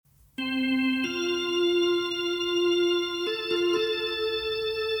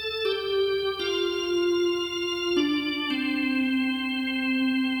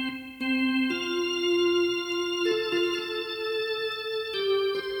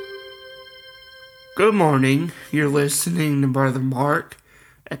Good morning. You're listening to Brother Mark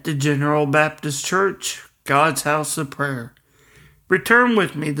at the General Baptist Church, God's House of Prayer. Return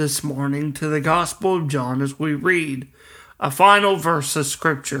with me this morning to the Gospel of John as we read a final verse of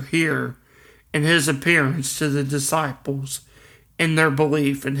Scripture here in his appearance to the disciples in their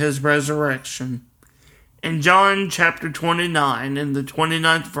belief in his resurrection. In John chapter 29, in the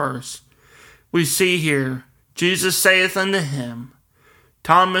 29th verse, we see here, Jesus saith unto him,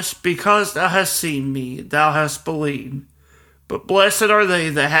 Thomas, because thou hast seen me, thou hast believed. But blessed are they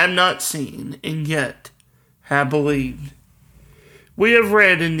that have not seen, and yet have believed. We have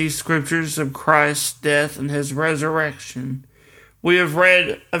read in these scriptures of Christ's death and his resurrection. We have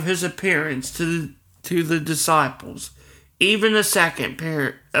read of his appearance to the disciples, even a second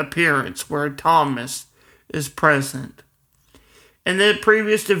appearance where Thomas is present. In the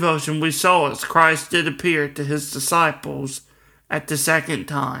previous devotion, we saw as Christ did appear to his disciples at the second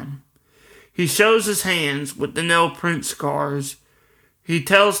time. He shows his hands with the nail print scars. He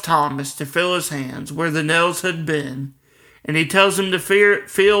tells Thomas to feel his hands where the nails had been, and he tells him to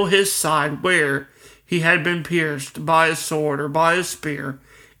feel his side where he had been pierced by a sword or by a spear,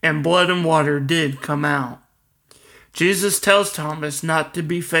 and blood and water did come out. Jesus tells Thomas not to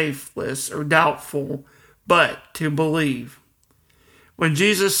be faithless or doubtful, but to believe. When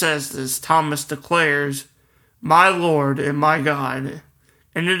Jesus says this, Thomas declares, My Lord and my God.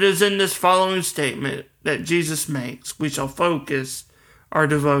 And it is in this following statement that Jesus makes we shall focus our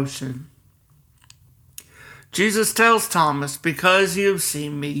devotion. Jesus tells Thomas, Because you have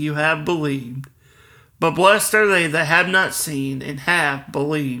seen me, you have believed. But blessed are they that have not seen and have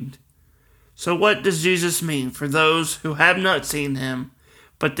believed. So what does Jesus mean for those who have not seen him,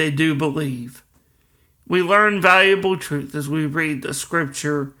 but they do believe? We learn valuable truth as we read the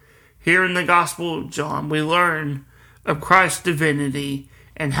scripture. Here in the Gospel of John, we learn of Christ's divinity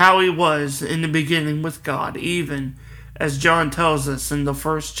and how he was in the beginning with God, even as John tells us in the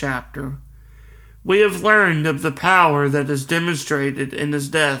first chapter. We have learned of the power that is demonstrated in his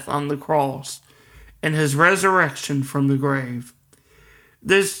death on the cross and his resurrection from the grave.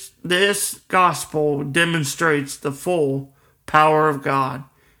 This gospel demonstrates the full power of God,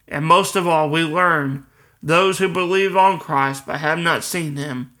 and most of all, we learn those who believe on Christ but have not seen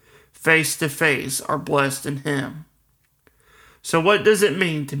him face to face are blessed in him. So what does it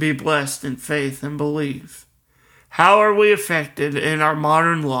mean to be blessed in faith and belief? How are we affected in our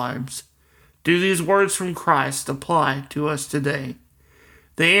modern lives? Do these words from Christ apply to us today?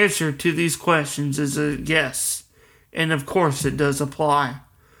 The answer to these questions is a yes, and of course it does apply.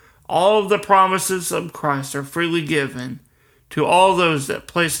 All of the promises of Christ are freely given to all those that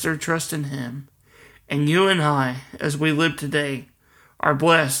place their trust in him. And you and I, as we live today, are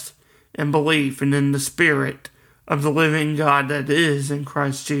blessed in belief and in the Spirit of the living God that is in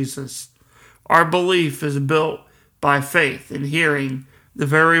Christ Jesus. Our belief is built by faith in hearing the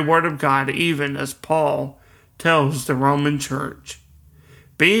very word of God, even as Paul tells the Roman church.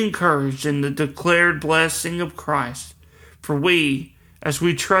 Be encouraged in the declared blessing of Christ, for we, as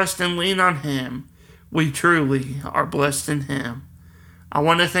we trust and lean on him, we truly are blessed in him. I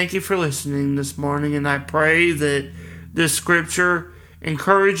want to thank you for listening this morning, and I pray that this scripture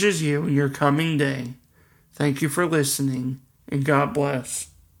encourages you in your coming day. Thank you for listening, and God bless.